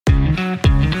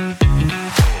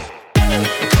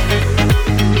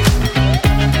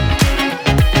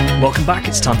Welcome back,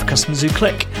 it's time for Customers Who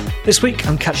Click. This week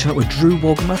I'm catching up with Drew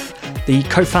Wohlgemuth, the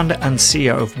co-founder and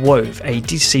CEO of Wove, a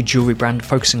D2C jewellery brand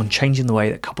focusing on changing the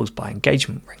way that couples buy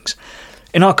engagement rings.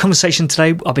 In our conversation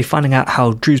today, I'll be finding out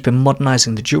how Drew's been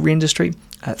modernising the jewellery industry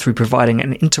through providing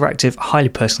an interactive, highly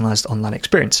personalised online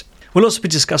experience. We'll also be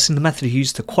discussing the method he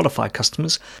used to qualify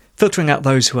customers, filtering out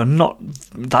those who are not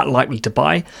that likely to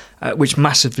buy, which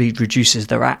massively reduces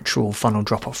their actual funnel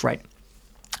drop-off rate.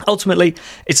 Ultimately,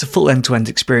 it's a full end-to-end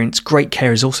experience. Great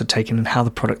care is also taken in how the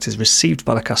product is received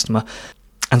by the customer,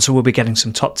 and so we'll be getting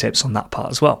some top tips on that part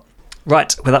as well.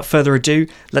 Right, without further ado,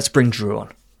 let's bring Drew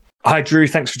on. Hi Drew,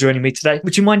 thanks for joining me today.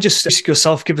 Would you mind just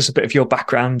yourself, give us a bit of your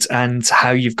background and how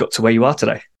you've got to where you are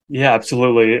today? Yeah,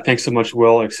 absolutely. Thanks so much,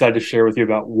 Will. Excited to share with you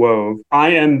about Wove. I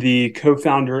am the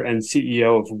co-founder and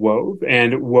CEO of Wove,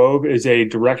 and Wove is a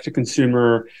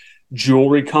direct-to-consumer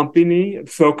jewelry company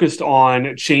focused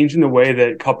on changing the way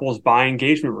that couples buy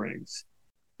engagement rings.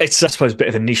 It's, I suppose, a bit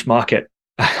of a niche market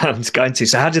to go into.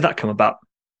 So how did that come about?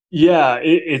 Yeah,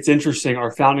 it's interesting. Our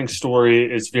founding story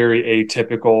is very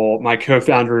atypical. My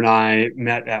co-founder and I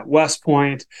met at West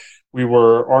Point. We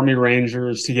were Army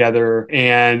Rangers together.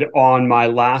 And on my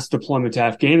last deployment to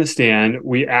Afghanistan,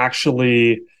 we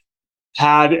actually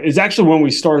is actually when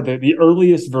we started the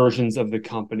earliest versions of the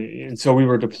company. And so we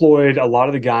were deployed. A lot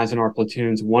of the guys in our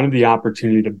platoons wanted the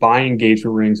opportunity to buy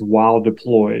engagement rings while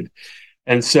deployed.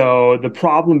 And so the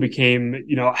problem became,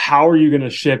 how are you going to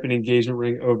ship an engagement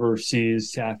ring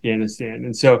overseas to Afghanistan?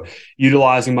 And so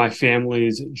utilizing my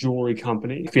family's jewelry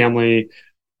company,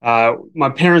 my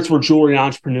parents were jewelry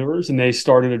entrepreneurs and they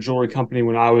started a jewelry company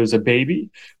when I was a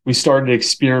baby. We started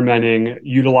experimenting,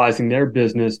 utilizing their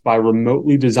business by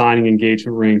remotely designing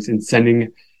engagement rings and sending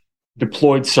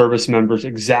deployed service members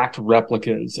exact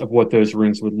replicas of what those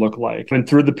rings would look like. And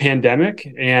through the pandemic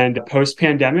and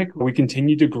post-pandemic, we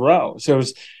continued to grow. So it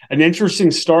was an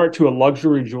interesting start to a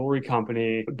luxury jewelry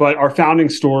company, but our founding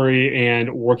story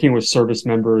and working with service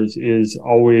members is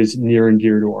always near and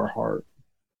dear to our heart.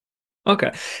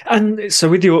 Okay. And so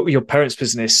with your parents'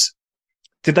 business,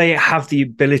 did they have the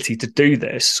ability to do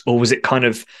this? Or was it kind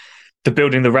of the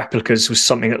building the replicas was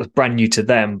something that was brand new to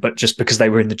them, but just because they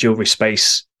were in the jewelry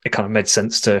space, it kind of made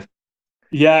sense to...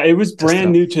 Yeah, it was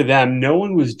brand new to them. No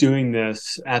one was doing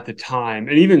this at the time.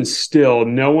 And even still,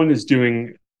 no one is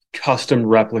doing custom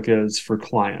replicas for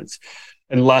clients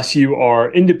unless you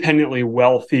are independently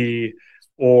wealthy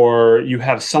or you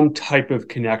have some type of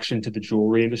connection to the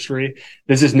jewelry industry.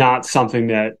 This is not something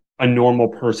that a normal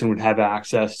person would have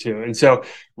access to. And so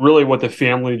really what the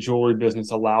family jewelry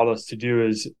business allowed us to do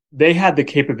is they had the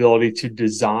capability to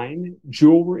design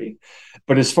jewelry,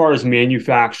 but as far as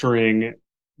manufacturing,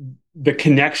 the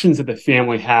connections that the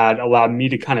family had allowed me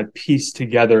to kind of piece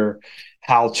together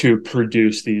how to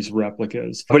produce these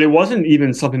replicas. But it wasn't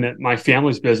even something that my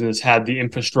family's business had the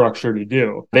infrastructure to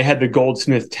do. They had the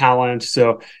goldsmith talent,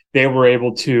 so they were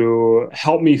able to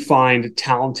help me find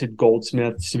talented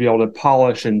goldsmiths to be able to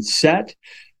polish and set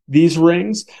these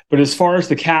rings. But as far as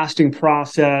the casting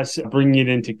process, bringing it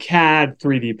into CAD,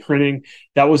 3D printing,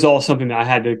 that was all something that I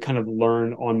had to kind of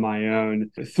learn on my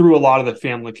own through a lot of the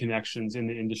family connections in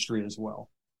the industry as well.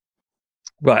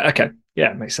 Right. Okay.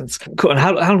 Yeah, makes sense. Cool. And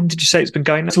how long did you say it's been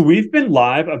going now? So we've been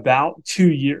live about 2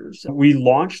 years. We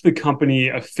launched the company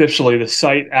officially, the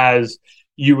site as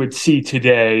you would see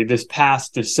today, this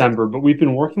past December, but we've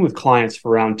been working with clients for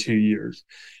around 2 years.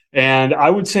 And I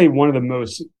would say one of the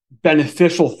most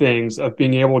beneficial things of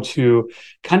being able to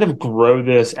kind of grow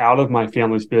this out of my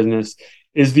family's business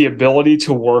is the ability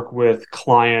to work with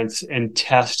clients and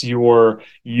test your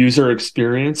user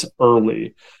experience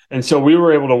early. And so we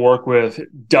were able to work with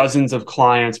dozens of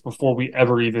clients before we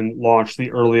ever even launched the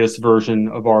earliest version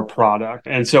of our product.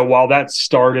 And so while that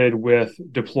started with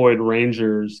Deployed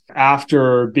Rangers,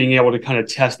 after being able to kind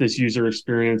of test this user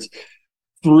experience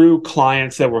through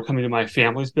clients that were coming to my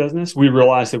family's business, we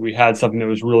realized that we had something that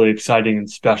was really exciting and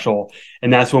special.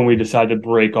 And that's when we decided to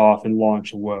break off and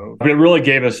launch Wove. But it really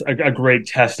gave us a great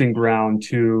testing ground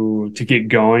to get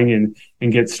going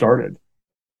and get started.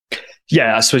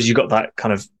 Yeah, I suppose you got that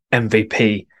kind of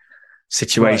MVP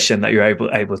situation that you're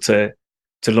able to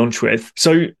launch with.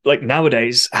 So like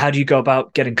nowadays, how do you go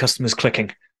about getting customers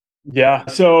clicking? Yeah.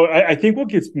 So I think what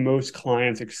gets most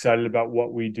clients excited about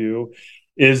what we do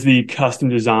is the custom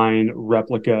design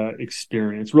replica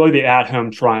experience, really the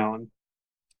at-home try-on.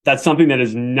 That's something that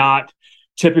is not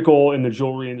typical in the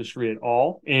jewelry industry at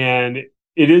all. And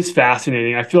it is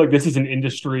fascinating. I feel like this is an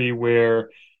industry where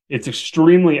It's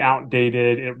extremely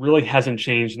outdated. It really hasn't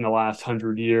changed in the last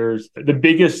 100 years. The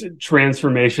biggest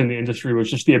transformation in the industry was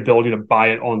just the ability to buy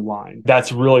it online.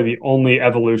 That's really the only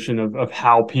evolution of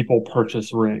how people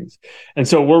purchase rings. And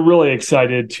so we're really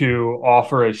excited to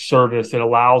offer a service that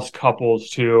allows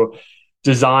couples to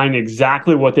design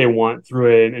exactly what they want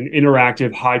through an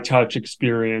interactive, high-touch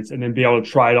experience, and then be able to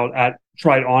try it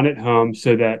on at home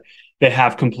so that they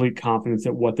have complete confidence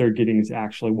that what they're getting is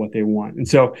actually what they want. And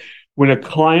so when a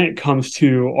client comes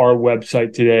to our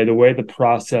website today, the way the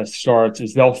process starts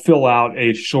is they'll fill out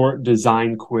a short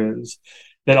design quiz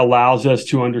that allows us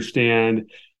to understand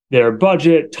their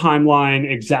budget, timeline,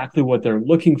 exactly what they're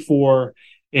looking for.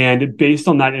 And based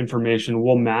on that information,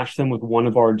 we'll match them with one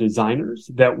of our designers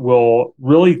that will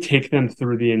really take them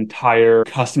through the entire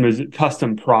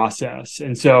custom process.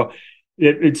 And so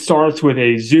it starts with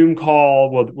a Zoom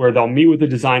call where they'll meet with the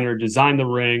designer, design the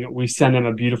ring. We send them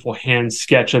a beautiful hand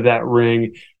sketch of that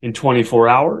ring in 24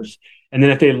 hours. And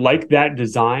then if they like that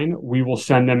design, we will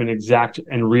send them an exact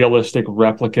and realistic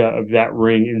replica of that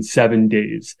ring in 7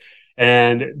 days.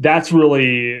 And that's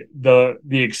really the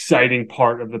exciting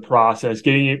part of the process,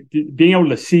 being able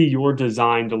to see your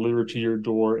design delivered to your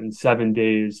door in 7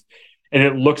 days. And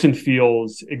it looks and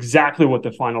feels exactly what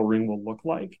the final ring will look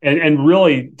like. And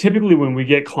really, typically when we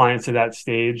get clients to that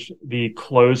stage, the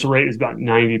close rate is about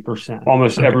 90%.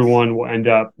 Almost everyone will end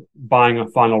up buying a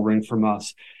final ring from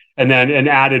us. And then an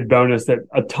added bonus that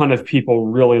a ton of people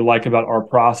really like about our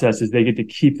process is they get to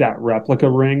keep that replica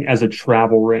ring as a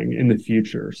travel ring in the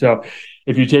future. So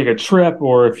if you take a trip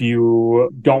or if you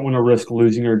don't want to risk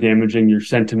losing or damaging your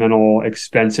sentimental,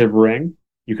 expensive ring,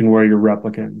 you can wear your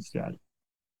replica instead.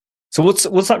 So what's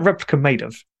that replica made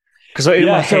of? Because in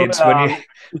my head, it's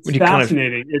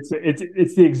fascinating.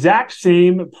 It's the exact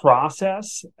same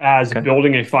process as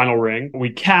building a final ring.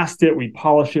 We cast it, we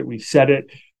polish it, we set it.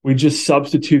 We just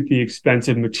substitute the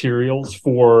expensive materials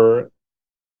for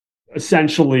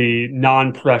essentially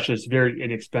non-precious, very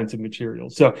inexpensive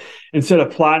materials. So instead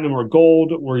of platinum or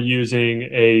gold, we're using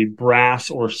a brass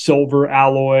or silver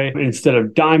alloy. Instead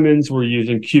of diamonds, we're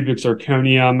using cubic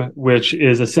zirconium, which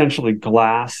is essentially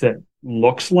glass that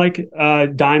looks like a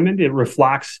diamond. It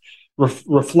reflects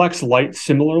light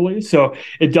similarly. So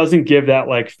it doesn't give that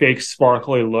like fake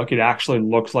sparkly look. It actually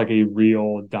looks like a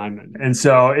real diamond. And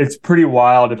so it's pretty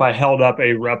wild. If I held up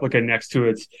a replica next to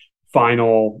its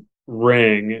final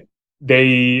ring,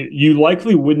 you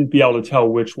likely wouldn't be able to tell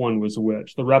which one was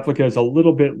which. The replica is a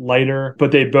little bit lighter,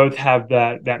 but they both have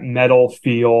that metal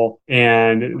feel,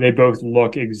 and they both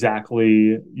look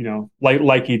exactly,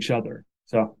 like each other.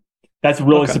 So that's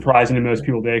really surprising to most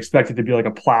people. They expect it to be like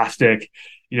a plastic,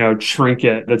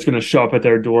 trinket that's going to show up at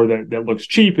their door that looks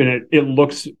cheap, and it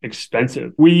looks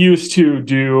expensive. We used to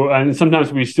do, and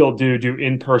sometimes we still do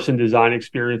in-person design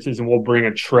experiences, and we'll bring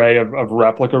a tray of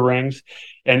replica rings.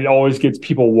 And it always gets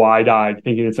people wide-eyed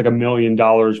thinking it's like $1 million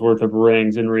worth of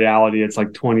rings. In reality, it's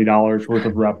like $20 worth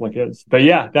of replicas. But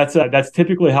yeah, that's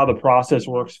typically how the process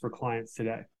works for clients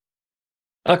today.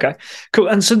 Okay, cool.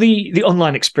 And so the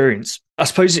online experience, I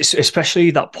suppose it's especially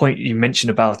that point you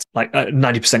mentioned about like a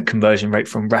 90% conversion rate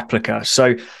from replica.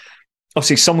 So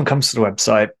obviously someone comes to the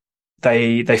website,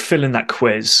 they fill in that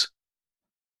quiz.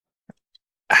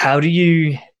 How do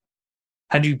you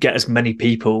get as many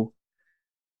people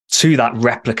to that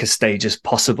replica stage as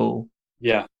possible?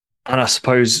 Yeah. And I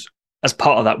suppose as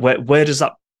part of that,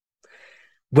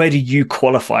 where do you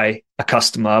qualify a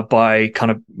customer by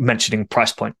kind of mentioning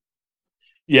price point?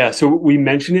 Yeah, so we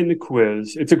mentioned it in the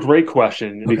quiz. It's a great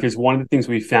question because one of the things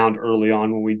we found early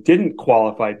on when we didn't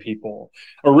qualify people,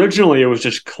 originally it was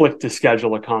just click to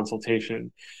schedule a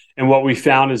consultation. And what we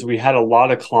found is we had a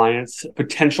lot of clients,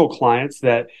 potential clients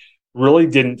that really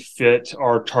didn't fit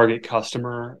our target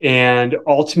customer. And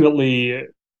ultimately,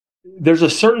 there's a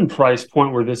certain price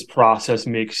point where this process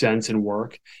makes sense and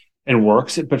works.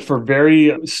 But for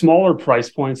very smaller price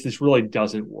points, this really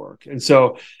doesn't work. And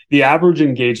so the average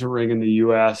engagement ring in the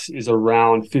US is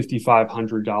around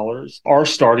 $5,500. Our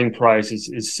starting price is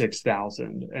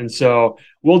 $6,000. And so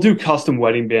we'll do custom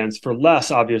wedding bands for less,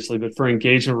 obviously, but for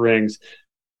engagement rings,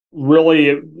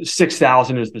 really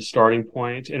 $6,000 is the starting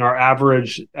point. And our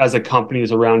average as a company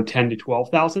is around $10,000 to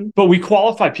 $12,000. But we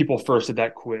qualify people first at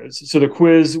that quiz. So the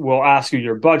quiz will ask you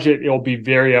your budget. It'll be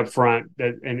very upfront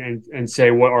and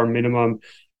say what our minimum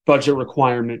budget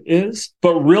requirement is.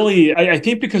 But really, I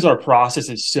think because our process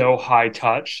is so high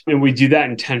touch and we do that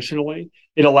intentionally,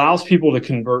 it allows people to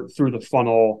convert through the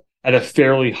funnel at a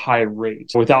fairly high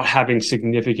rate without having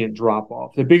significant drop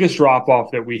off. The biggest drop off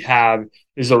that we have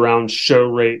is around show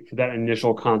rate for that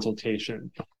initial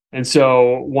consultation. And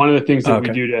so one of the things that we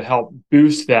Okay. do to help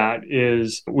boost that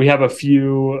is we have a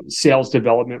few sales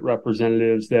development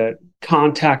representatives that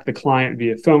contact the client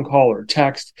via phone call or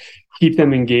text, keep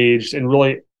them engaged, and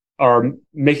really are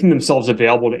making themselves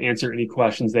available to answer any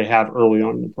questions they have early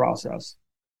on in the process.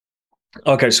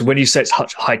 Okay. So when you say it's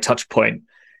high touch point,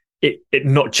 it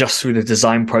not just through the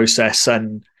design process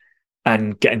and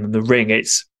getting them the ring,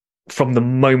 it's from the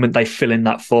moment they fill in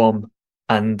that form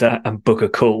and book a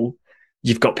call,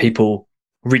 you've got people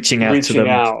reaching out to Reaching them.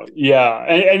 out. Yeah.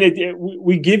 And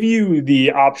we give you the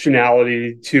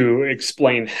optionality to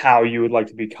explain how you would like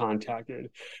to be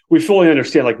contacted. We fully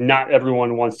understand, like, not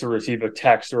everyone wants to receive a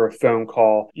text or a phone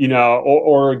call,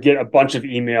 or get a bunch of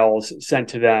emails sent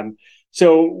to them.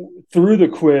 So through the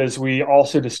quiz, we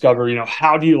also discover,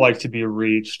 how do you like to be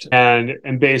reached?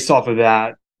 And based off of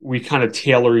that, we kind of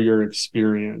tailor your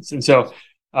experience. And so,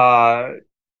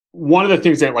 one of the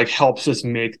things that helps us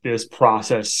make this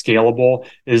process scalable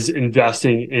is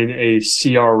investing in a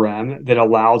CRM that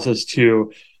allows us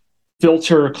to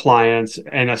filter clients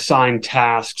and assign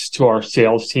tasks to our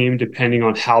sales team depending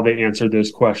on how they answer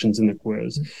those questions in the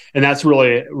quiz. And that's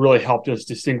really, really helped us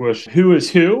distinguish who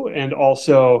is who and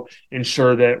also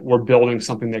ensure that we're building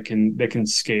something that can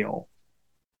scale.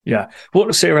 Yeah. What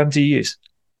CRM do you use?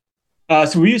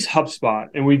 So we use HubSpot,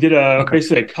 and we did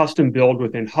basically a custom build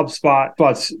within HubSpot.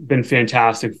 HubSpot's been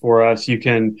fantastic for us. You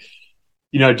can,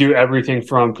 do everything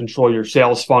from control your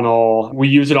sales funnel. We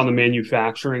use it on the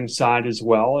manufacturing side as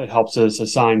well. It helps us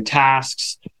assign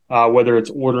tasks, whether it's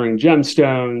ordering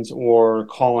gemstones or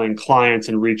calling clients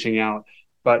and reaching out.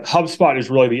 But HubSpot is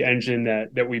really the engine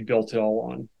that we built it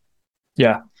all on.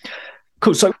 Yeah.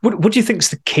 Cool. So what do you think is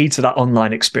the key to that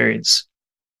online experience?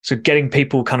 So getting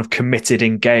people kind of committed,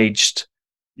 engaged.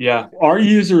 Yeah. Our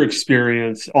user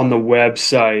experience on the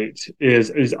website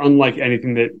is unlike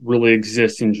anything that really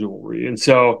exists in jewelry. And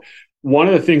so one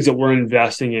of the things that we're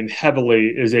investing in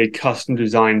heavily is a custom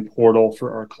design portal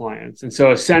for our clients. And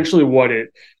so essentially what it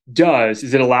does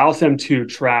is it allows them to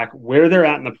track where they're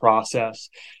at in the process.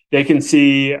 They can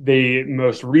see the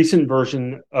most recent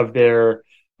version of their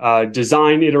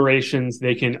design iterations.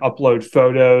 They can upload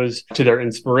photos to their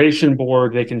inspiration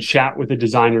board. They can chat with the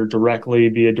designer directly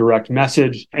via direct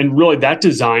message. And really, that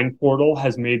design portal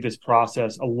has made this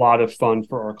process a lot of fun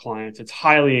for our clients. It's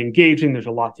highly engaging. There's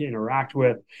a lot to interact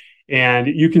with. And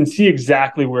you can see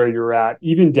exactly where you're at,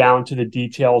 even down to the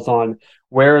details on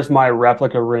where is my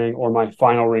replica ring or my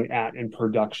final ring at in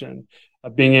production.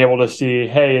 Being able to see,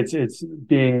 hey, it's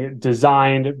being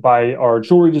designed by our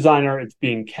jewelry designer. It's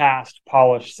being cast,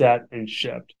 polished, set, and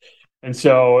shipped. And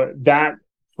so that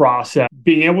process,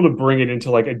 being able to bring it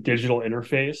into a digital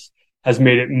interface, has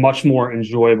made it much more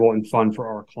enjoyable and fun for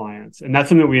our clients. And that's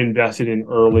something that we invested in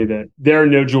early, that there are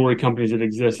no jewelry companies that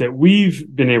exist that we've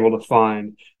been able to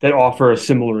find that offer a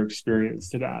similar experience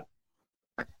to that.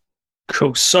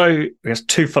 Cool. So I guess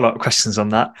 2 follow-up questions on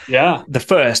that. Yeah. The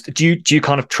first, do you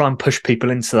kind of try and push people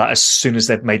into that as soon as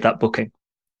they've made that booking?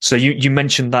 So you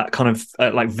mentioned that kind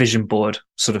of vision board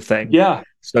sort of thing. Yeah.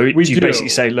 So do you basically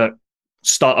say, look,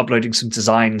 start uploading some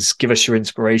designs, give us your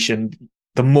inspiration.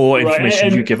 The more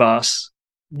information you give us,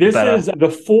 this better. is the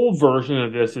full version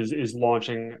of this is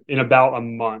launching in about a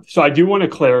month. So I do want to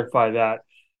clarify that.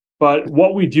 But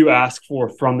what we do ask for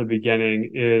from the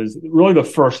beginning is really the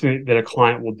first thing that a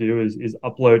client will do is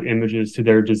upload images to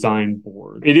their design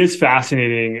board. It is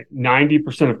fascinating.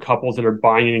 90% of couples that are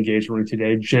buying an engagement ring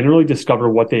today generally discover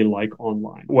what they like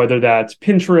online, whether that's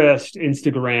Pinterest,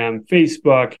 Instagram,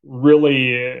 Facebook.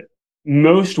 Really,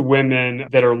 most women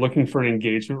that are looking for an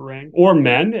engagement ring, or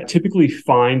men, typically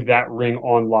find that ring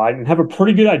online and have a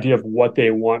pretty good idea of what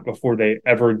they want before they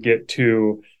ever get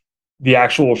to the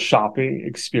actual shopping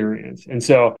experience. And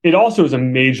so it also is a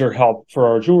major help for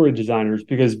our jewelry designers,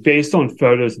 because based on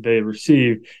photos that they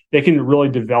receive, they can really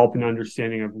develop an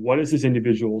understanding of what is this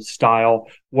individual's style,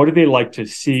 what do they like to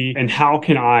see, and how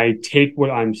can I take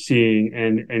what I'm seeing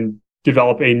and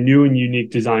develop a new and unique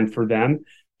design for them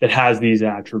that has these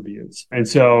attributes. And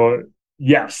so,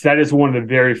 yes, that is one of the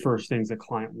very first things the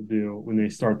client will do when they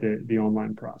start the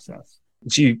online process.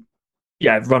 Do you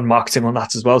run marketing on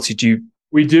that as well? So do you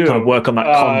We do kind of work on that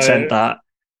content,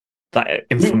 that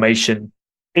information?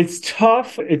 It's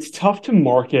tough. It's tough to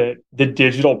market the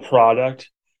digital product.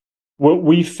 What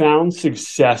we found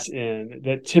success in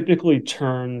that typically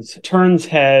turns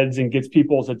heads and gets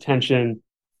people's attention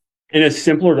and is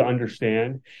simpler to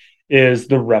understand is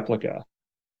the replica.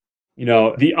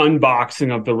 The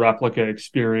unboxing of the replica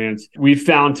experience, we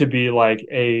found to be like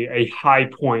a high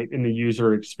point in the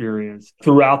user experience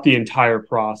throughout the entire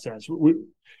process.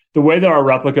 the way that our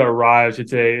replica arrives,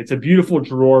 it's a beautiful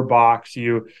drawer box.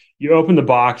 You open the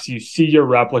box, you see your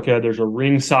replica. There's a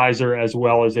ring sizer as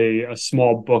well as a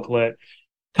small booklet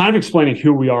kind of explaining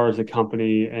who we are as a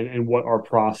company and what our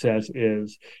process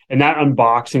is. And that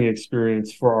unboxing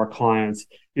experience for our clients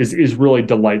is really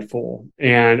delightful.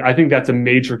 And I think that's a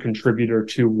major contributor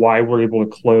to why we're able to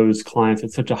close clients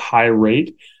at such a high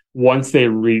rate once they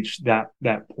reach that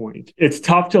point. It's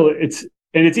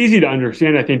easy to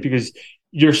understand, I think, because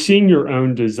you're seeing your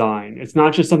own design. It's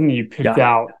not just something you picked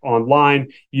out online.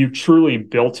 You've truly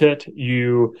built it.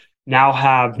 You now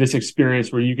have this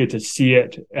experience where you get to see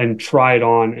it and try it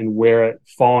on and wear it,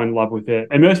 fall in love with it.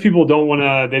 And most people don't want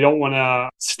to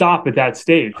stop at that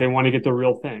stage. They want to get the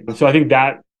real thing. So I think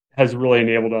that has really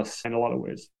enabled us in a lot of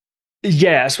ways.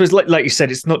 Yeah, I suppose like you said,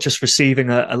 it's not just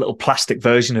receiving a little plastic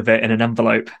version of it in an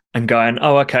envelope and going,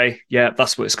 oh, okay, yeah,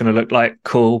 that's what it's going to look like.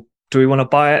 Cool. Do we want to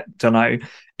buy it? Don't know.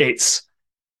 It's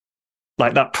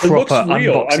like that proper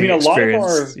unboxing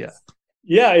experience.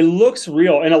 It looks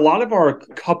real. And a lot of our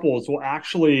couples will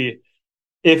actually,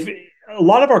 if a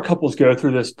lot of our couples go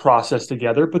through this process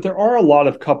together, but there are a lot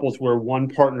of couples where one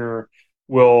partner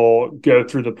will go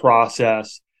through the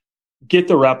process, get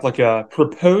the replica,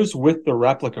 propose with the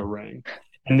replica ring,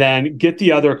 and then get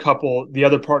the other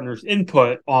partner's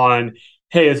input on,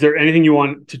 hey, is there anything you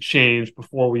want to change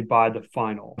before we buy the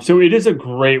final? So it is a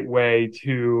great way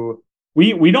to,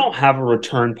 we don't have a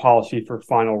return policy for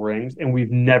final rings, and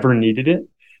we've never needed it,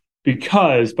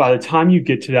 because by the time you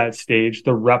get to that stage,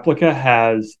 the replica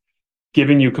has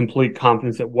given you complete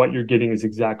confidence that what you're getting is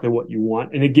exactly what you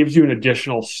want. And it gives you an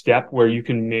additional step where you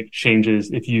can make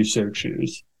changes if you so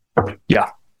choose. Yeah.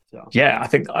 So. Yeah. I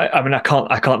think, I mean, I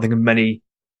can't think of many,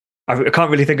 I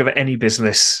can't really think of any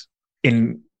business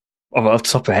off the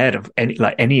top of my head of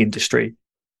any industry,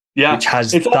 which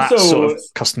has that sort of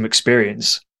custom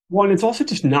experience. One, it's also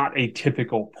just not a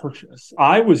typical purchase.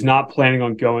 I was not planning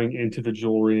on going into the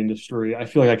jewelry industry. I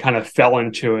feel like I kind of fell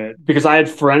into it because I had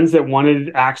friends that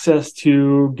wanted access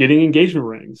to getting engagement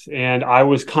rings, and I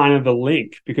was kind of the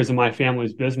link because of my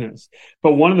family's business.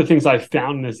 But one of the things I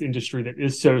found in this industry that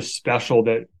is so special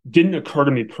that didn't occur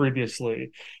to me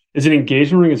previously is an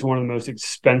engagement ring is one of the most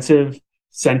expensive,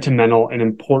 sentimental, and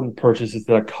important purchases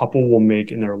that a couple will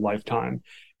make in their lifetime.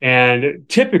 And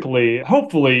typically,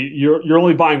 hopefully, you're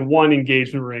only buying one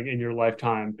engagement ring in your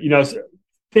lifetime. You know,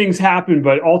 things happen,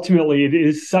 but ultimately it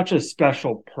is such a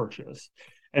special purchase.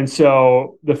 And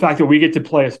so the fact that we get to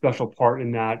play a special part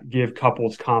in that, give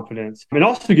couples confidence and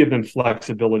also give them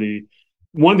flexibility.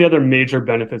 One of the other major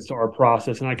benefits to our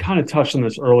process, and I kind of touched on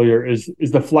this earlier, is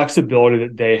the flexibility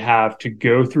that they have to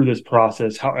go through this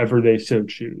process however they so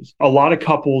choose. A lot of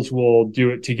couples will do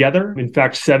it together. In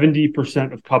fact,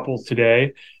 70% of couples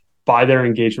today buy their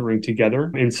engagement ring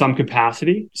together in some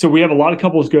capacity. So we have a lot of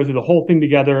couples go through the whole thing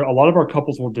together. A lot of our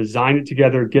couples will design it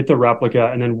together, get the replica,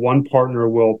 and then one partner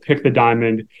will pick the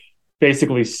diamond,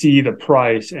 basically see the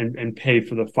price and pay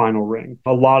for the final ring.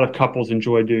 A lot of couples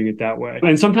enjoy doing it that way.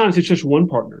 And sometimes it's just one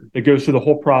partner that goes through the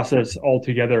whole process all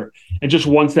together and just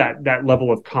wants that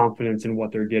level of confidence in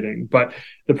what they're getting. But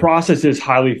the process is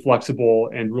highly flexible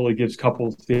and really gives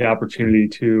couples the opportunity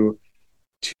to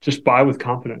just buy with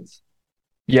confidence.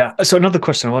 Yeah. So another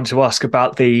question I wanted to ask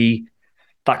about that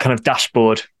kind of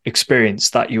dashboard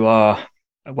experience that you are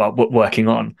working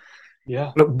on.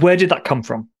 Yeah. Where did that come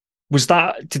from? Did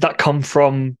that come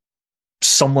from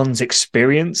someone's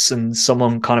experience and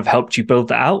someone kind of helped you build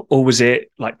that out? Or was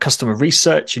it like customer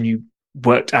research and you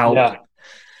worked out? Yeah.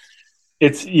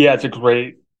 It's a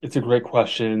great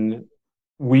question.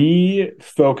 We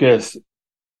focus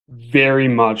very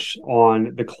much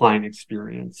on the client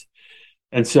experience.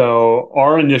 And so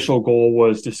our initial goal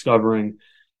was discovering,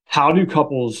 how do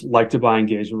couples like to buy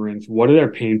engagement rings? What are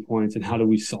their pain points and how do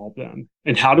we solve them?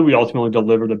 And how do we ultimately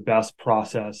deliver the best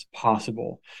process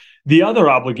possible? The other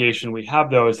obligation we have,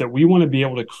 though, is that we want to be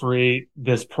able to create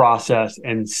this process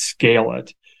and scale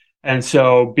it. And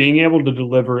so being able to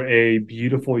deliver a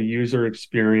beautiful user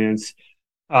experience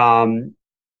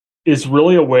is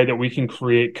really a way that we can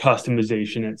create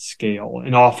customization at scale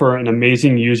and offer an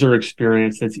amazing user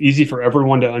experience that's easy for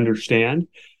everyone to understand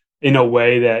in a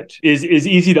way that is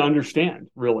easy to understand,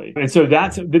 really. And so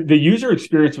that's the user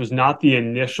experience was not the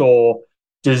initial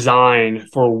design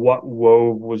for what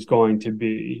Wove was going to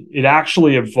be. It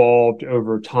actually evolved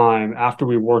over time after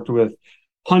we worked with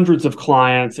hundreds of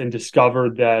clients and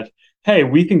discovered that, hey,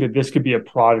 we think that this could be a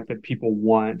product that people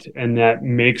want and that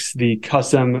makes the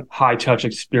custom high-touch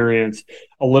experience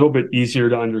a little bit easier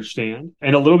to understand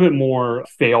and a little bit more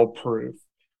fail-proof.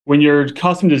 when you're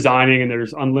custom designing and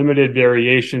there's unlimited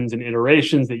variations and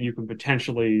iterations that you can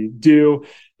potentially do,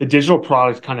 the digital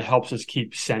product kind of helps us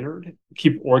keep centered,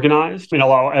 keep organized, and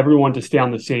allow everyone to stay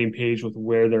on the same page with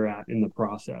where they're at in the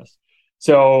process.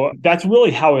 So that's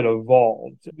really how it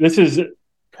evolved. This is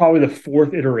probably the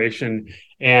fourth iteration,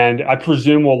 and I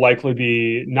presume will likely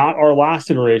be not our last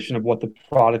iteration of what the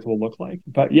product will look like.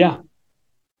 But yeah.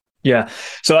 Yeah.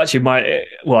 So actually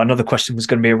another question was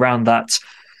going to be around that.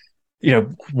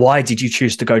 Why did you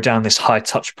choose to go down this high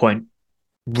touch point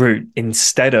route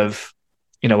instead of,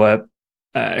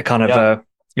 a kind of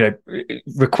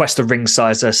request a ring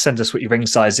size, send us what your ring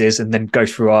size is, and then go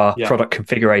through our product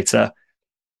configurator?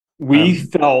 We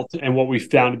felt, and what we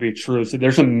found to be true, is that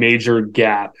there's a major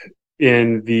gap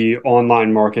in the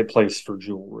online marketplace for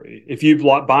jewelry. If you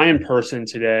buy in person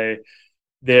today,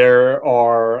 there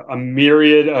are a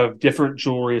myriad of different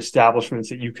jewelry establishments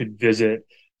that you could visit,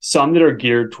 some that are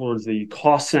geared towards the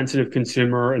cost-sensitive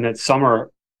consumer, and that some are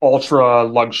ultra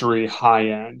luxury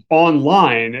high-end.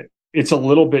 Online, it's a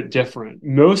little bit different.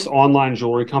 Most online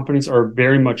jewelry companies are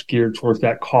very much geared towards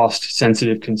that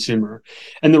cost-sensitive consumer.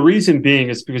 And the reason being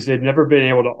is because they've never been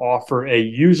able to offer a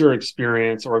user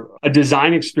experience or a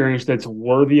design experience that's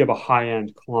worthy of a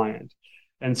high-end client.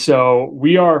 And so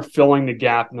we are filling the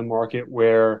gap in the market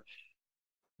where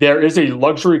there is a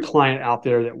luxury client out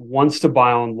there that wants to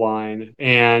buy online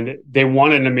and they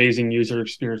want an amazing user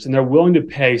experience and they're willing to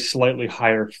pay slightly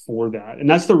higher for that. And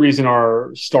that's the reason our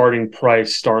starting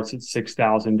price starts at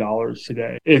 $6,000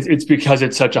 today. It's because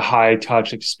it's such a high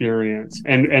touch experience,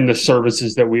 and the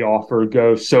services that we offer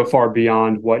go so far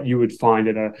beyond what you would find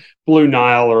at a Blue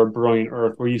Nile or a Brilliant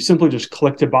Earth, where you simply just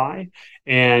click to buy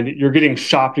and you're getting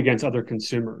shopped against other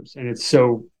consumers, and it's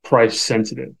so price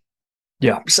sensitive.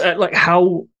 Yeah. So, like,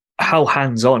 how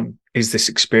hands-on is this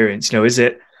experience? Is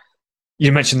it,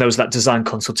 you mentioned there was that design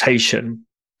consultation.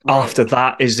 Right. After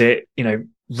that, is it,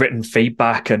 written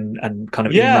feedback and kind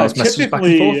of emails, messages back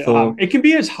and forth? Or? It can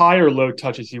be as high or low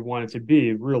touch as you want it to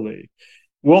be, really.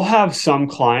 We'll have some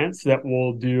clients that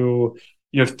will do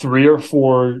 3 or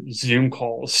 4 Zoom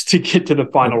calls to get to the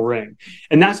final ring.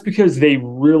 And that's because they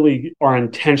really are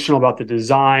intentional about the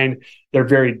design. They're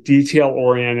very detail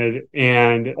oriented,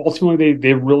 and ultimately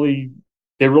they really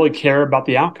care about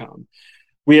the outcome.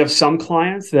 We have some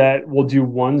clients that will do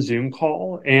 1 Zoom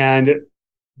call, and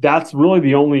that's really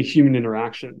the only human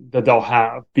interaction that they'll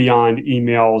have beyond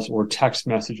emails or text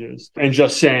messages and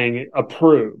just saying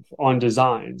approve on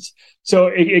designs. So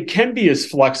it can be as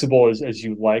flexible as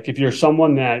you like. If you're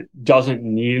someone that doesn't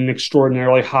need an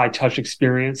extraordinarily high touch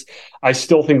experience, I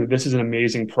still think that this is an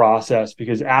amazing process,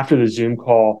 because after the Zoom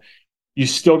call, you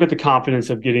still get the confidence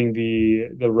of getting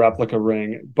the replica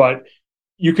ring, but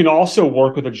you can also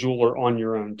work with a jeweler on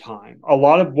your own time. A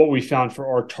lot of what we found for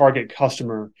our target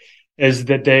customer is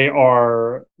that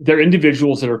they're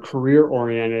individuals that are career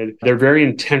oriented. They're very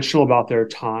intentional about their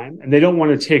time, and they don't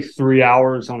want to take 3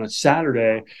 hours on a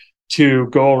Saturday to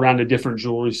go around to different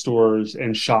jewelry stores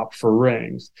and shop for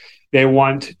rings. They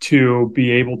want to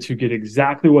be able to get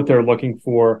exactly what they're looking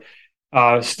for,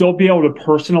 still be able to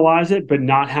personalize it, but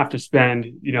not have to spend,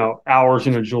 hours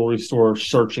in a jewelry store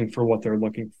searching for what they're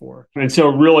looking for. And so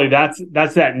really that's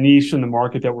that niche in the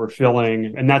market that we're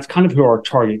filling. And that's kind of who our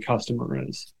target customer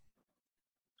is.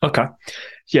 Okay.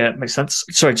 Yeah, it makes sense.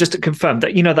 Sorry, just to confirm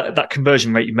that, that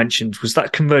conversion rate you mentioned, was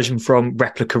that conversion from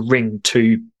replica ring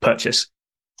to purchase?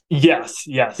 Yes.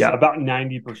 Yeah. About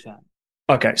 90%.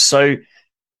 Okay. So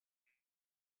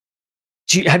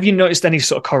have you noticed any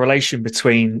sort of correlation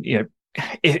between,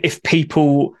 if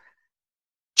people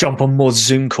jump on more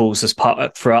Zoom calls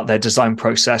throughout their design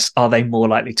process, are they more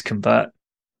likely to convert?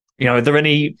 Are there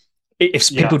any, if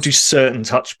people do certain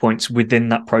touch points within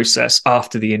that process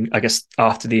after the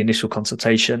initial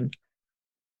consultation?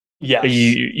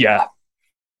 Yes.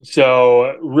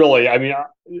 So really,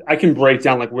 I can break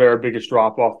down like where our biggest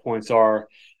drop-off points are.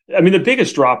 The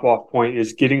biggest drop-off point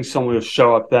is getting someone to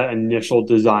show up that initial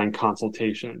design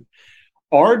consultation.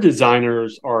 Our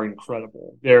designers are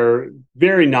incredible. They're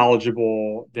very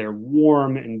knowledgeable. They're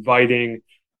warm, inviting.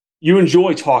 You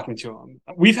enjoy talking to them.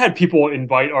 We've had people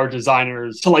invite our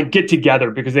designers to get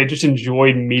together because they just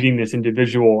enjoyed meeting this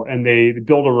individual and they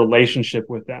build a relationship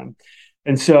with them.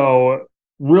 And so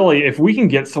really, if we can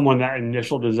get someone that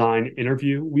initial design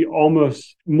interview, we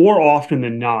almost more often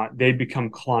than not, they become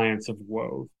clients of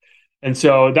Wove. And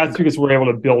so that's because we're able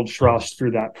to build trust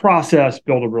through that process,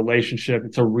 build a relationship.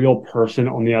 It's a real person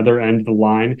on the other end of the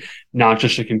line, not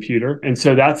just a computer. And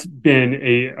so that's been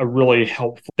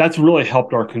that's really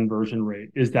helped our conversion rate,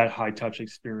 is that high touch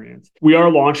experience. We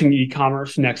are launching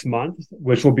e-commerce next month,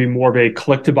 which will be more of a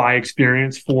click to buy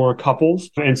experience for couples.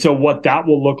 And so what that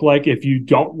will look like, if you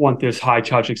don't want this high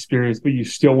touch experience, but you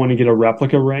still want to get a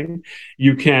replica ring,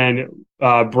 you can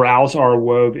browse our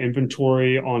Wove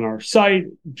inventory on our site,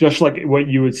 just like what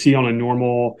you would see on a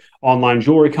normal online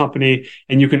jewelry company.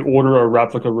 And you can order a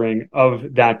replica ring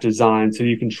of that design so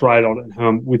you can try it on at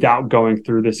home without going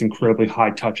through this incredibly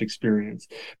high touch experience.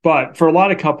 But for a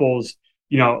lot of couples,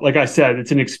 like I said,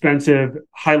 it's an expensive,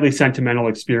 highly sentimental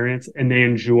experience, and they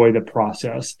enjoy the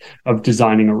process of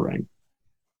designing a ring.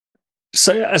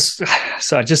 So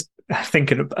I just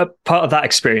thinking a part of that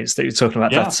experience that you're talking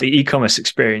about, that's the e-commerce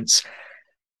experience.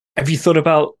 Have you thought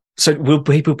about, so will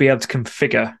people be able to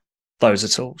configure those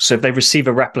at all? So if they receive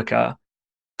a replica,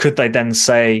 could they then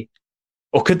say,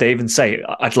 or could they even say,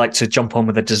 I'd like to jump on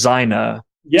with a designer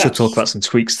to talk about some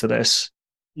tweaks to this?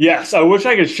 Yes, I wish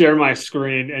I could share my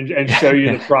screen and show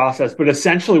you the process, but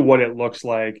essentially what it looks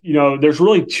like, there's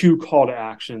really two call to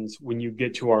actions when you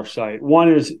get to our site.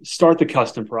 One is start the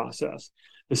custom process.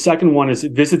 The second one is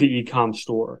visit the e-com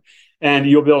store, and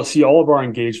you'll be able to see all of our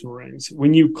engagement rings.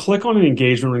 When you click on an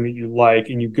engagement ring that you like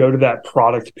and you go to that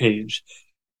product page,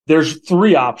 there's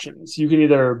three options. You can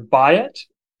either buy it,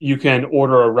 you can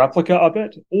order a replica of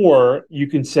it, or you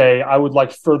can say, I would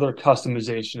like further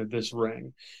customization of this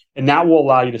ring. And that will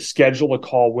allow you to schedule a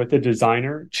call with a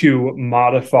designer to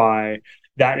modify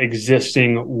that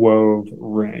existing Wove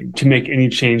ring to make any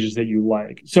changes that you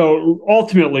like. So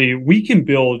ultimately, we can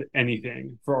build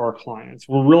anything for our clients.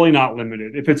 We're really not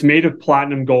limited. If it's made of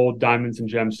platinum, gold, diamonds, and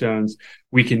gemstones,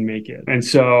 we can make it. And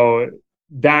so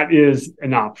that is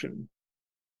an option.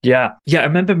 Yeah. I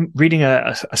remember reading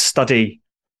a study.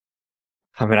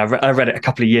 I mean, I read it a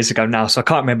couple of years ago now, so I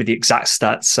can't remember the exact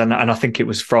stats. And I think it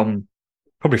was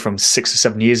probably from 6 or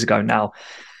 7 years ago now.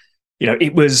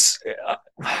 It was,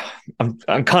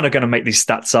 I'm kind of going to make these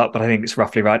stats up, but I think it's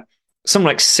roughly right. Something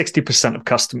like 60%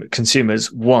 of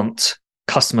consumers want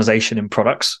customization in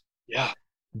products. Yeah.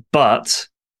 But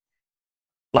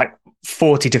like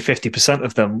 40 to 50%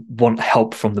 of them want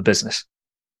help from the business.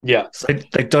 Yeah. So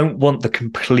they don't want the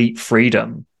complete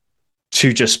freedom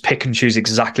to just pick and choose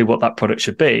exactly what that product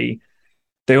should be.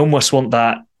 They almost want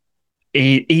that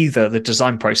either the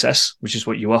design process, which is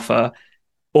what you offer,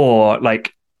 or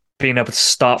like being able to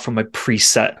start from a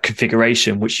preset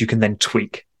configuration, which you can then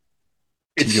tweak.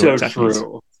 It's so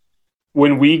true.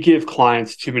 When we give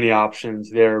clients too many options,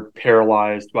 they're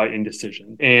paralyzed by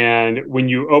indecision. And when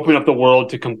you open up the world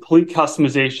to complete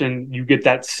customization, you get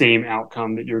that same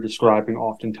outcome that you're describing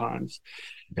oftentimes.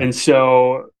 Yeah. And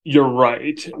so you're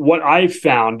right. What I've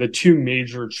found, the two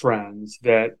major trends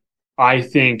that I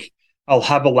think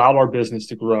have allowed our business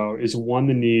to grow is one,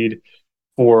 the need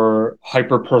for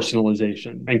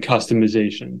hyper-personalization and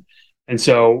customization. And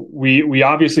so we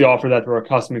obviously offer that through our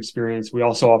custom experience. We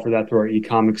also offer that through our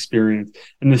e-com experience.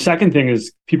 And the second thing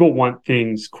is people want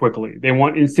things quickly. They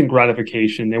want instant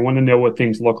gratification. They want to know what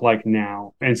things look like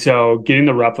now. And so getting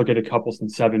the replica to couples in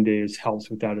 7 days helps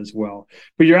with that as well.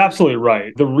 But you're absolutely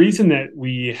right. The reason that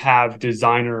we have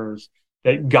designers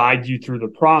that guide you through the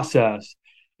process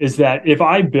is that if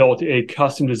I built a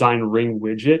custom design ring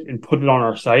widget and put it on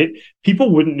our site,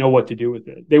 people wouldn't know what to do with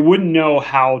it. They wouldn't know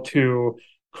how to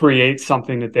create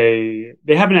something that they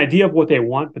have an idea of what they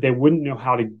want, but they wouldn't know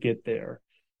how to get there.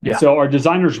 Yeah. So our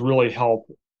designers really help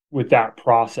with that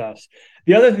process.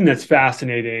 The other thing that's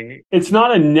fascinating, it's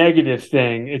not a negative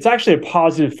thing. It's actually a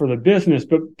positive for the business,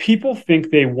 but people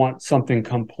think they want something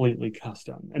completely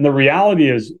custom. And the reality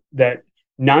is that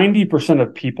 90%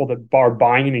 of people that are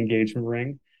buying an engagement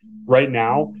ring right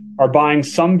now are buying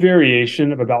some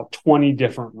variation of about 20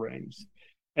 different rings.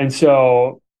 And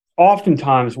so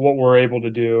oftentimes what we're able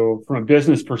to do from a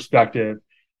business perspective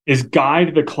is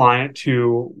guide the client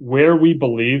to where we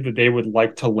believe that they would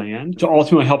like to land to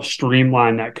ultimately help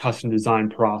streamline that custom design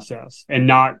process and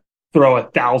not throw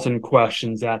 1,000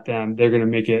 questions at them. They're going to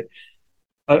make it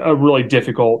a really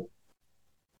difficult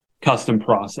custom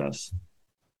process.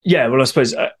 Yeah, well, I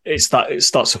suppose it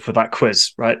starts off with that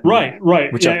quiz, right?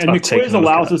 Right. Which and the quiz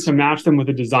allows us to match them with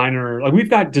a designer. Like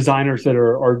we've got designers that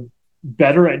are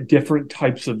better at different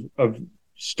types of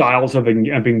styles of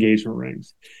engagement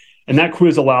rings. And that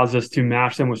quiz allows us to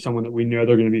match them with someone that we know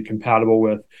they're going to be compatible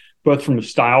with, both from a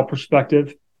style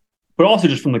perspective, but also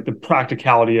just from like the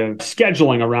practicality of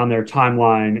scheduling around their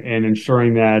timeline and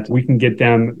ensuring that we can get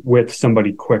them with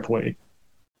somebody quickly.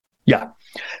 Yeah.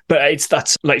 But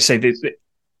that's like you say,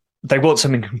 they want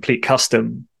something complete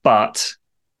custom, but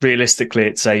realistically,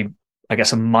 it's I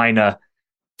guess, a minor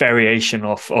variation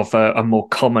of a more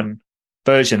common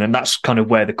version. And that's kind of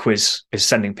where the quiz is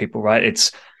sending people, right?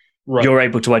 It's Right. You're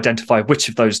able to identify which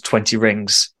of those 20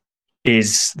 rings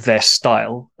is their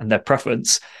style and their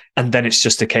preference. And then it's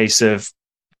just a case of,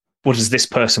 what does this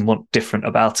person want different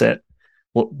about it?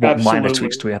 What minor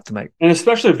tweaks do we have to make? And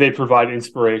especially if they provide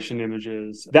inspiration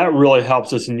images, that really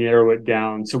helps us narrow it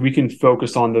down so we can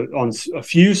focus on a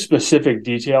few specific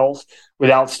details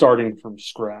without starting from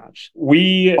scratch.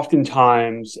 We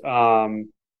oftentimes are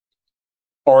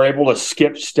able to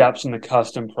skip steps in the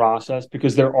custom process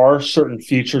because there are certain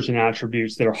features and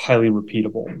attributes that are highly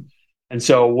repeatable. And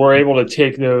so we're able to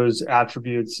take those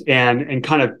attributes and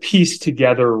kind of piece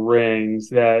together rings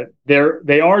that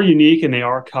they are unique and they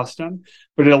are custom,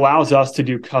 but it allows us to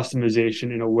do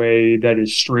customization in a way that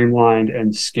is streamlined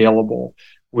and scalable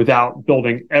without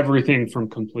building everything from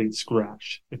complete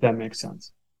scratch, if that makes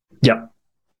sense. Yeah.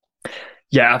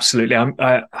 Yeah, absolutely.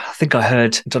 I think I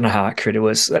heard, I don't know how accurate it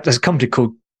was. There's a company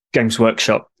called Games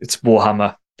Workshop. It's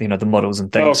Warhammer, the models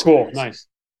and things. Oh, cool. Nice.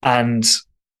 And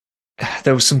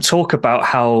there was some talk about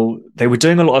how they were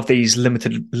doing a lot of these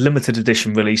limited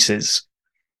edition releases,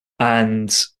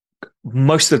 and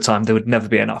most of the time there would never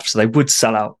be enough, so they would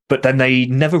sell out, but then they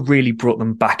never really brought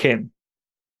them back in.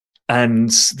 And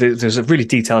there's a really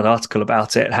detailed article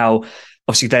about it, how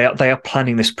obviously they are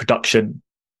planning this production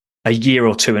a year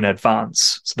or two in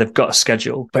advance, so they've got a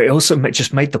schedule. But it also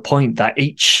just made the point that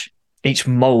each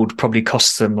mold probably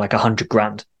costs them like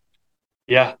 $100,000.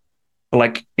 Yeah,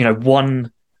 like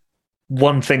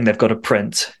one thing they've got to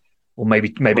print, or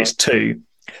maybe right. It's two.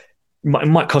 It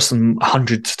might cost them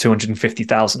 100 to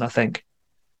 250,000, I think,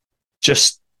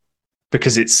 just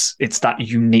because it's that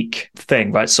unique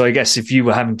thing, right? So I guess if you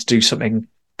were having to do something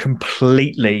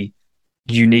completely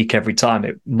unique every time,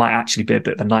 it might actually be a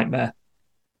bit of a nightmare.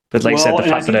 But like you said, the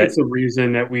fact that it's the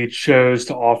reason that we chose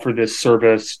to offer this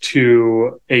service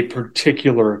to a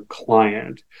particular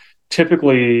client.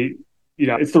 Typically,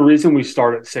 it's the reason we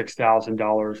start at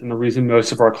 $6,000, and the reason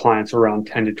most of our clients are around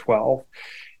 10 to 12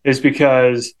 is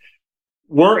because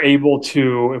we're able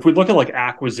to, if we look at like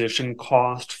acquisition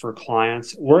cost for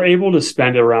clients, we're able to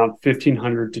spend around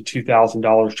 $1,500 to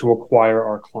 $2,000 to acquire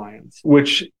our clients,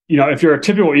 which, if you're a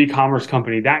typical e-commerce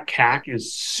company, that CAC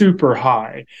is super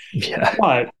high. Yeah.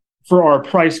 But for our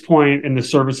price point and the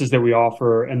services that we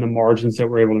offer and the margins that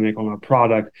we're able to make on our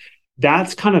product,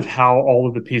 that's kind of how all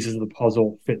of the pieces of the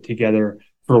puzzle fit together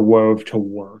for Wove to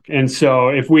work. And so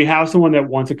if we have someone that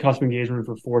wants a custom engagement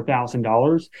for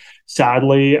 $4,000,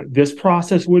 sadly, this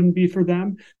process wouldn't be for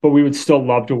them, but we would still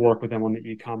love to work with them on the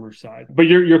e-commerce side. But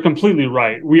you're completely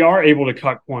right. We are able to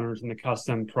cut corners in the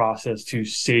custom process to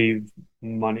save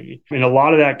money. And a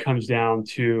lot of that comes down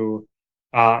to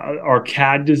our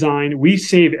CAD design. We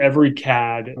save every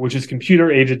CAD, which is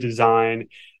computer aided design.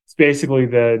 It's basically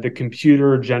the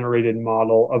computer generated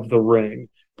model of the ring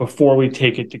before we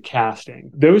take it to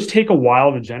casting. Those take a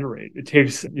while to generate. It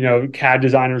takes, CAD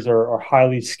designers are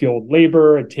highly skilled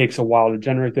labor. It takes a while to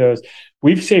generate those.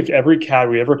 We've saved every CAD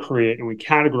we ever create, and we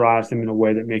categorize them in a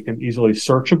way that make them easily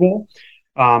searchable.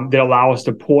 That allow us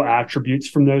to pull attributes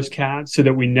from those CADs so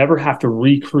that we never have to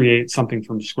recreate something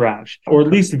from scratch, or at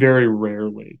least very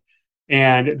rarely.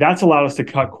 And that's allowed us to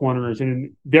cut corners.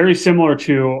 And very similar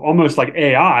to almost like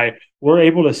AI, we're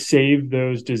able to save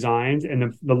those designs.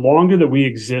 And the longer that we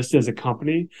exist as a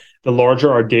company, the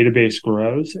larger our database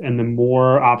grows and the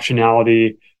more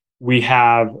optionality we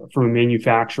have from a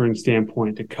manufacturing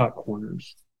standpoint to cut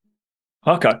corners.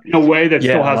 Okay. In a way that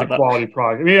still has a quality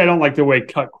product. I mean, I don't like the way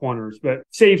cut corners, but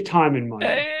save time and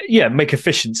money. Make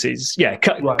efficiencies. Yeah,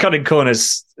 cutting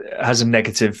corners has a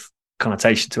negative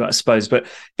connotation to it, I suppose. But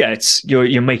yeah, it's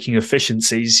you're making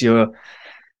efficiencies. You're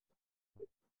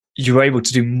able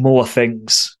to do more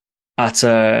things at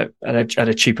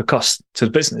a cheaper cost to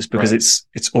the business because it's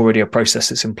already a process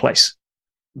that's in place.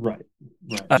 Right.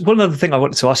 One other thing I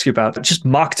wanted to ask you about, just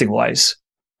marketing wise.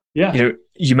 Yeah.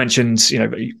 You mentioned,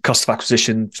 cost of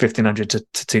acquisition, $1,500 to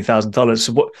 $2,000.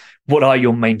 So what are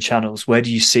your main channels? Where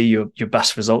do you see your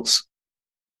best results?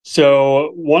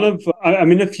 So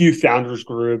I'm in a few founders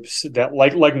groups that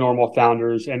like normal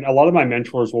founders, and a lot of my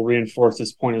mentors will reinforce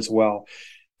this point as well.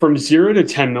 From 0 to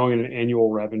 10 million in annual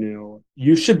revenue,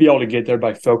 you should be able to get there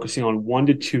by focusing on 1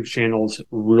 to 2 channels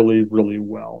really, really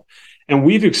well. And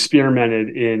we've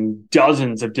experimented in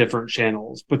dozens of different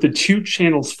channels, but the 2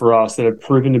 channels for us that have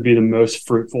proven to be the most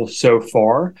fruitful so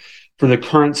far for the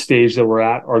current stage that we're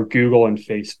at are Google and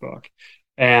Facebook.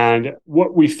 And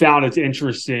what we found is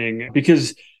interesting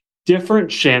because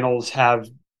different channels have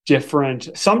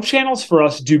some channels for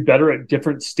us do better at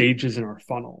different stages in our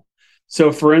funnel.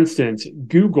 So for instance,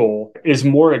 Google is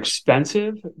more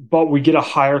expensive, but we get a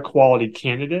higher quality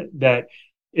candidate that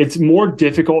it's more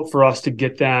difficult for us to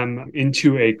get them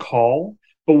into a call.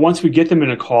 But once we get them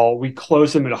in a call, we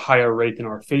close them at a higher rate than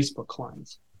our Facebook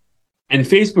clients. And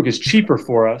Facebook is cheaper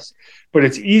for us, but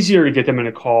it's easier to get them in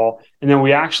a call. And then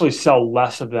we actually sell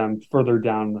less of them further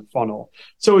down the funnel.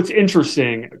 So it's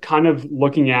interesting kind of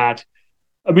looking at,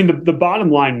 the bottom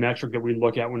line metric that we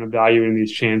look at when evaluating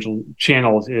these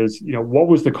channels is, what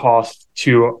was the cost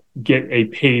to get a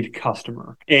paid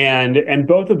customer? And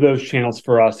both of those channels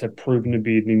for us have proven to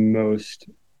be the most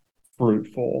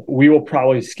fruitful. We will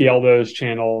probably scale those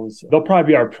channels. They'll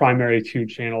probably be our primary two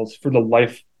channels for the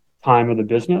lifetime of the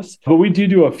business. But we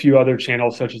do a few other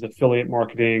channels such as affiliate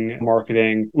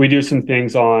marketing. We do some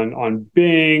things on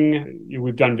Bing.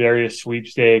 We've done various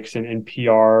sweepstakes and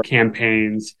PR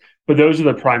campaigns. But those are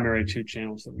the primary two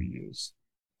channels that we use.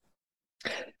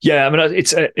 Yeah,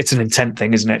 it's an intent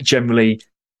thing, isn't it? Generally,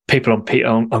 people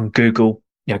on Google,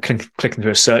 clicking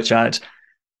through a search ad,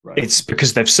 right. It's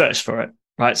because they've searched for it,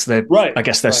 right? So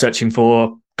they're searching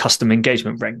for custom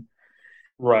engagement ring.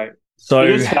 Right. So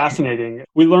it is fascinating.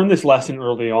 We learned this lesson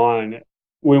early on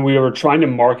when we were trying to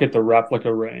market the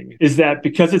replica ring, is that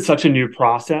because it's such a new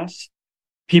process,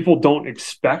 people don't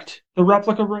expect the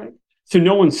replica ring. So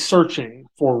no one's searching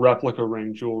for replica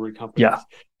ring jewelry companies. Yeah.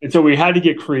 And so we had to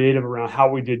get creative around how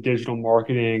we did digital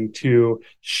marketing to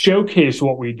showcase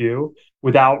what we do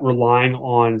without relying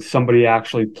on somebody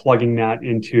actually plugging that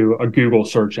into a Google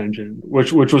search engine,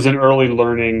 which was an early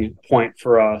learning point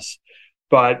for us.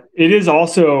 But it is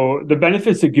also the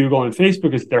benefits of Google and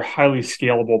Facebook is they're highly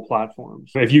scalable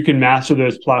platforms. If you can master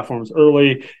those platforms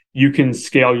early, you can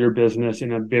scale your business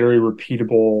in a very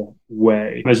repeatable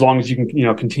way, as long as you can,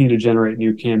 continue to generate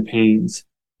new campaigns.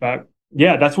 But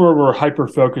yeah, that's where we're hyper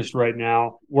focused right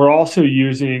now. We're also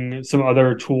using some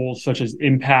other tools such as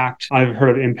Impact. I've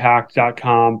heard of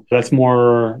impact.com. That's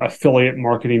more affiliate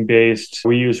marketing based.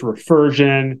 We use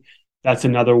Refersion. That's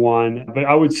another one. But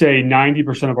I would say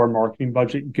 90% of our marketing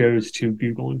budget goes to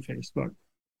Google and Facebook.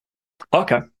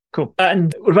 Okay, cool.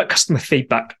 And what about customer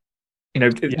feedback?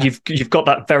 You've got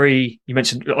that you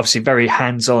mentioned obviously very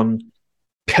hands-on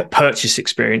purchase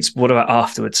experience. What about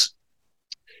afterwards?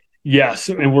 Yes,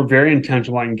 and we're very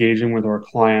intentional about engaging with our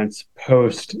clients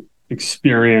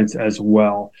post-experience as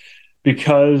well.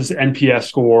 Because NPS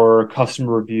score,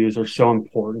 customer reviews are so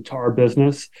important to our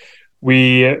business,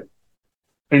 we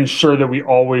ensure that we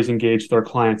always engage with our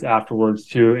clients afterwards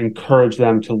to encourage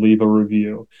them to leave a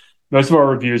review. Most of our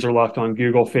reviews are left on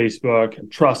Google, Facebook,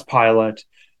 Trustpilot,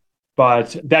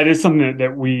 but that is something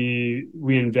that we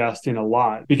invest in a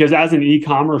lot, because as an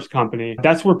e-commerce company,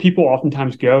 that's where people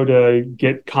oftentimes go to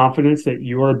get confidence that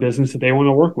you are a business that they want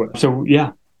to work with. So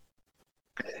yeah,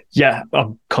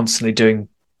 I'm constantly doing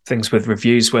things with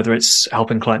reviews, whether it's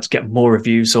helping clients get more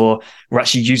reviews or we're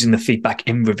actually using the feedback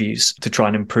in reviews to try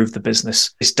and improve the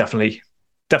business. It's definitely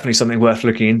something worth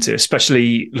looking into,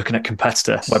 especially looking at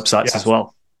competitor websites as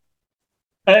well.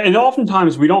 And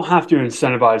oftentimes we don't have to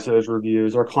incentivize those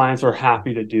reviews. Our clients are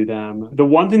happy to do them. The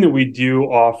one thing that we do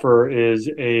offer is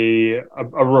a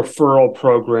referral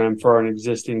program for our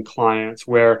existing clients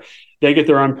where they get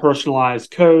their own personalized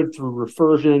code through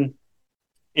Refersion.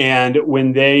 And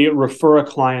when they refer a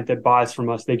client that buys from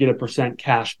us, they get a %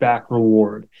 cash back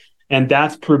reward. And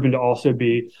that's proven to also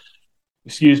be,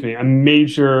 a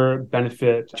major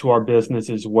benefit to our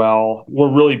business as well.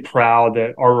 We're really proud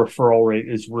that our referral rate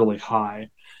is really high.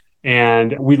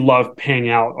 And we love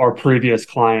paying out our previous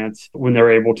clients when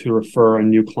they're able to refer a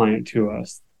new client to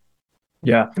us.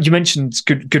 Yeah. You mentioned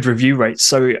good review rates.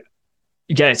 So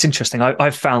yeah, it's interesting.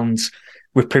 I've found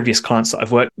with previous clients that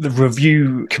I've worked, the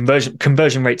review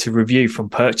conversion rate to review from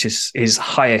purchase is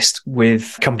highest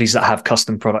with companies that have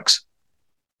custom products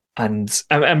and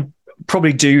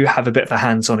probably do have a bit of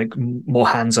a more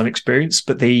hands-on experience,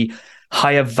 but the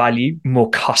higher value, more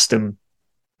custom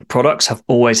products have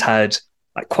always had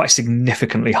quite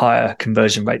significantly higher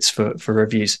conversion rates for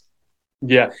reviews.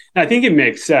 Yeah, I think it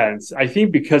makes sense. I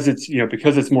think because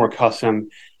it's more custom,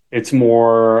 it's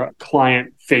more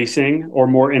client facing or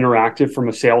more interactive from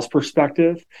a sales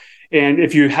perspective. And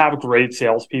if you have great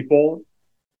salespeople,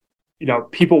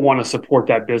 people want to support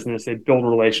that business. They build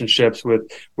relationships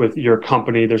with your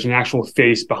company. There's an actual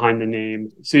face behind the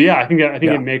name. So yeah, I think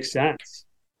it makes sense.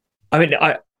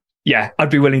 I'd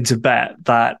be willing to bet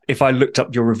that if I looked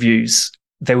up your reviews,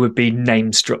 there would be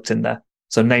names dropped in there.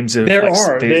 So names of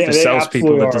the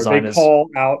salespeople, the designers. They call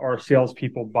out our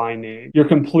salespeople by name. You're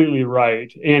completely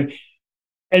right. And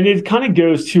And it kind of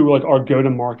goes to like our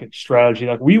go-to-market strategy.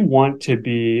 Like we want to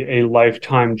be a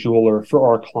lifetime jeweler for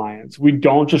our clients. We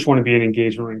don't just want to be an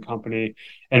engagement ring company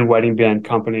and wedding band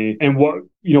company. And what,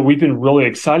 we've been really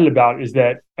excited about is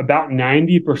that about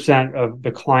 90% of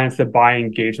the clients that buy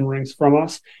engagement rings from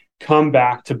us come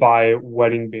back to buy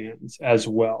wedding bands as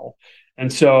well.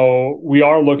 And so we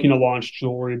are looking to launch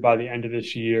jewelry by the end of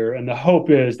this year. And the hope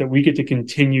is that we get to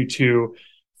continue to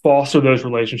foster those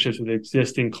relationships with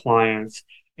existing clients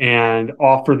and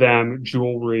offer them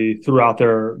jewelry throughout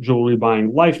their jewelry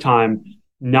buying lifetime,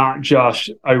 not just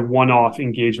a one-off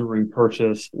engagement ring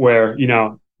purchase where,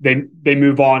 they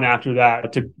move on after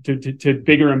that to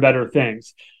bigger and better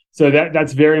things. So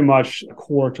that's very much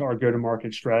core to our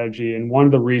go-to-market strategy. And one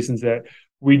of the reasons that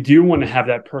we do want to have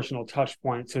that personal touch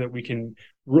point so that we can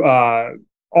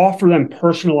offer them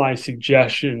personalized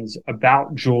suggestions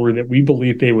about jewelry that we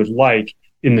believe they would like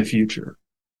in the future.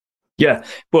 Yeah.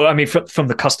 Well, I mean, from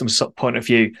the customer point of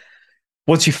view,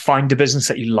 once you find a business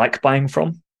that you like buying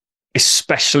from,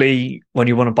 especially when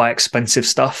you want to buy expensive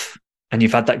stuff and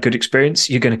you've had that good experience,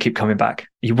 you're going to keep coming back.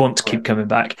 You want to keep coming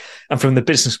back. And from the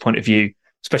business point of view,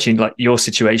 especially in like your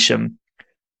situation,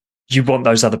 you want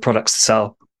those other products to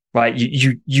sell, right?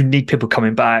 You need people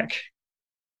coming back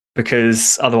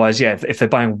because otherwise, if they're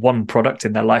buying one product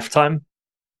in their lifetime,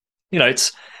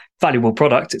 it's valuable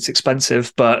product, it's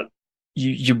expensive, but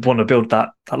you want to build that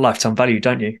lifetime value,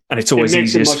 don't you? And it's always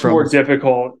easiest. It makes it much more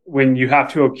difficult when you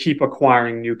have to keep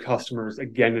acquiring new customers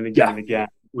again and again and again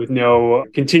with no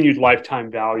continued lifetime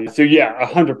value. So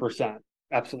 100%.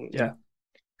 Absolutely. Yeah.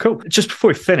 Cool. Just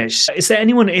before we finish, is there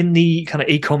anyone in the kind of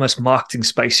e-commerce marketing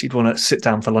space you'd want to sit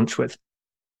down for lunch with?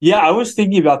 Yeah, I was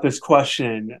thinking about this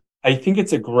question. I think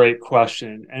it's a great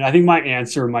question. And I think my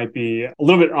answer might be a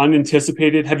little bit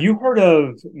unanticipated. Have you heard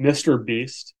of Mr.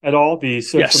 Beast at all? The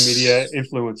social media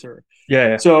influencer.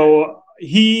 Yeah. So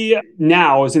he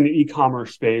now is in the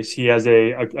e-commerce space. He has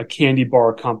a candy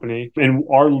bar company. And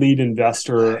our lead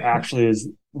investor actually is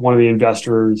one of the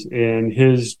investors in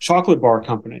his chocolate bar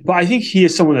company. But I think he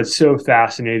is someone that's so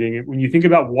fascinating. When you think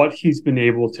about what he's been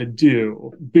able to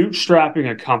do, bootstrapping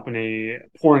a company,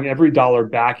 pouring every dollar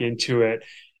back into it,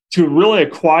 to really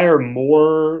acquire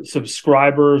more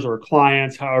subscribers or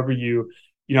clients, however you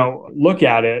look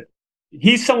at it,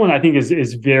 he's someone I think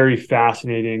is very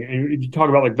fascinating. And you talk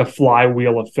about like the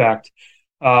flywheel effect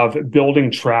of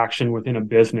building traction within a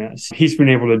business. He's been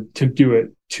able to do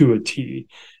it to a T.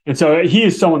 And so he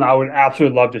is someone I would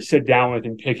absolutely love to sit down with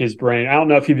and pick his brain. I don't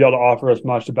know if he'd be able to offer us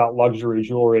much about luxury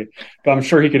jewelry, but I'm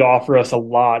sure he could offer us a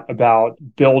lot about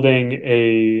building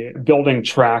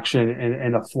traction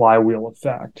and a flywheel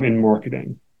effect in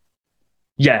marketing.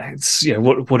 Yeah, it's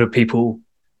what do people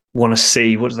want to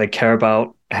see? What do they care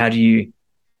about? How do you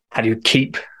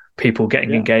keep people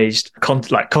getting engaged?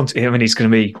 Content. I mean, he's going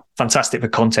to be fantastic for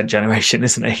content generation,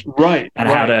 isn't he? Right. And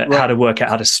how to work out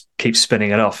how to keep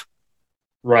spinning it off.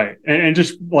 Right. And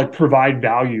just like provide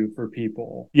value for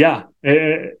people. Yeah.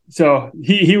 So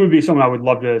he would be someone I would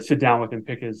love to sit down with and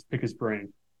pick his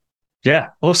brain. Yeah.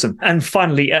 Awesome. And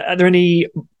finally, are there any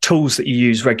tools that you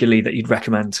use regularly that you'd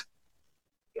recommend?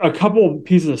 A couple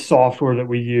pieces of software that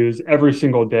we use every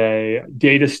single day.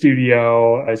 Data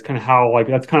Studio is kind of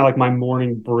that's kind of like my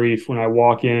morning brief when I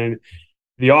walk in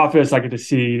the office. I get to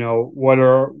see,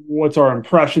 what's our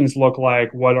impressions look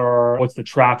like, what's the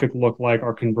traffic look like,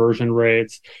 our conversion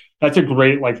rates. That's a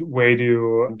great way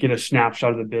to get a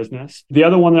snapshot of the business. The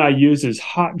other one that I use is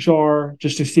Hotjar,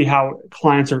 just to see how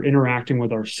clients are interacting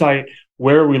with our site.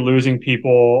 Where are we losing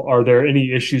people? Are there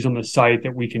any issues on the site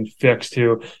that we can fix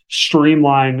to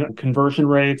streamline conversion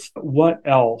rates? What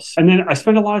else? And then I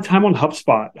spend a lot of time on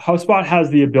HubSpot. HubSpot has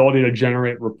the ability to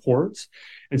generate reports.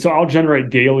 And so I'll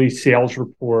generate daily sales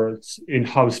reports in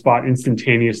HubSpot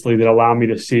instantaneously that allow me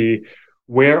to see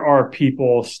where are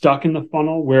people stuck in the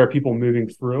funnel, where are people moving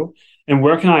through, and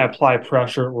where can I apply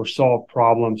pressure or solve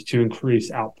problems to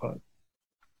increase output.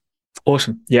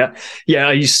 Awesome. Yeah.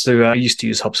 I used to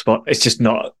use HubSpot. It's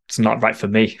not right for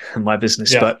me and my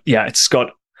business, but it's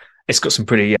got some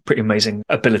pretty amazing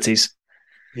abilities.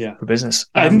 Yeah, for business.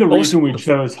 I think the reason we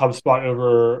chose HubSpot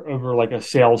over like a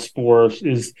Salesforce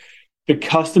is the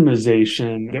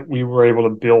customization that we were able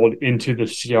to build into the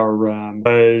CRM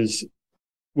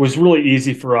was really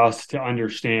easy for us to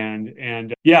understand.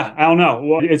 And I don't know.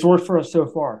 Well, it's worked for us so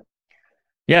far.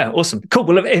 Yeah, awesome. Cool.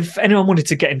 Well, if anyone wanted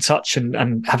to get in touch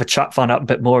and have a chat, find out a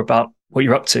bit more about what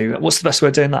you're up to, what's the best way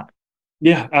of doing that?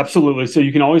 Yeah, absolutely. So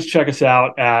you can always check us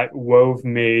out at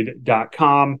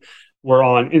wovemade.com. We're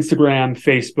on Instagram,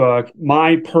 Facebook.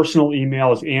 My personal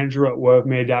email is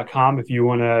andrew@wovemade.com if you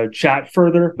want to chat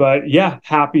further. But yeah,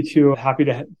 happy to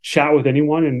chat with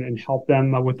anyone and help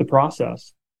them with the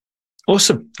process.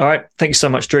 Awesome. All right. Thank you so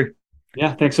much, Drew.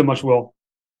 Yeah, thanks so much, Will.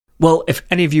 Well, if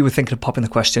any of you were thinking of popping the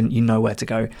question, you know where to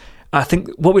go. I think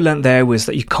what we learned there was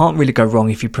that you can't really go wrong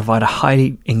if you provide a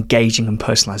highly engaging and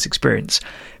personalized experience.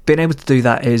 Being able to do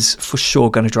that is for sure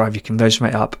going to drive your conversion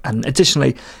rate up. And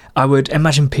additionally, I would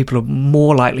imagine people are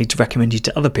more likely to recommend you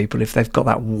to other people if they've got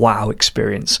that wow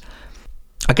experience.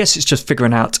 I guess it's just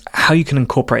figuring out how you can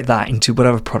incorporate that into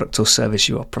whatever product or service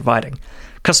you are providing.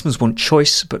 Customers want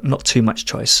choice, but not too much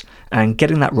choice. And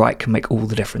getting that right can make all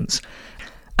the difference.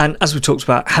 And as we talked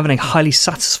about, having a highly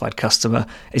satisfied customer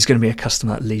is going to be a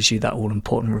customer that leaves you that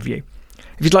all-important review.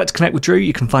 If you'd like to connect with Drew,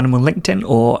 you can find him on LinkedIn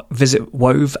or visit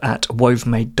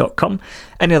wove@wovemade.com.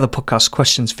 Any other podcast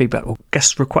questions, feedback, or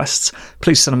guest requests,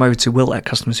 please send them over to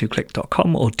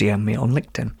will@customerswhoclick.com or DM me on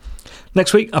LinkedIn.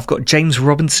 Next week, I've got James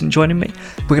Robinson joining me.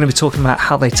 We're going to be talking about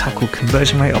how they tackle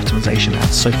conversion rate optimization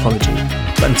and Sofology.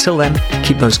 But until then,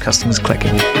 keep those customers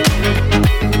clicking.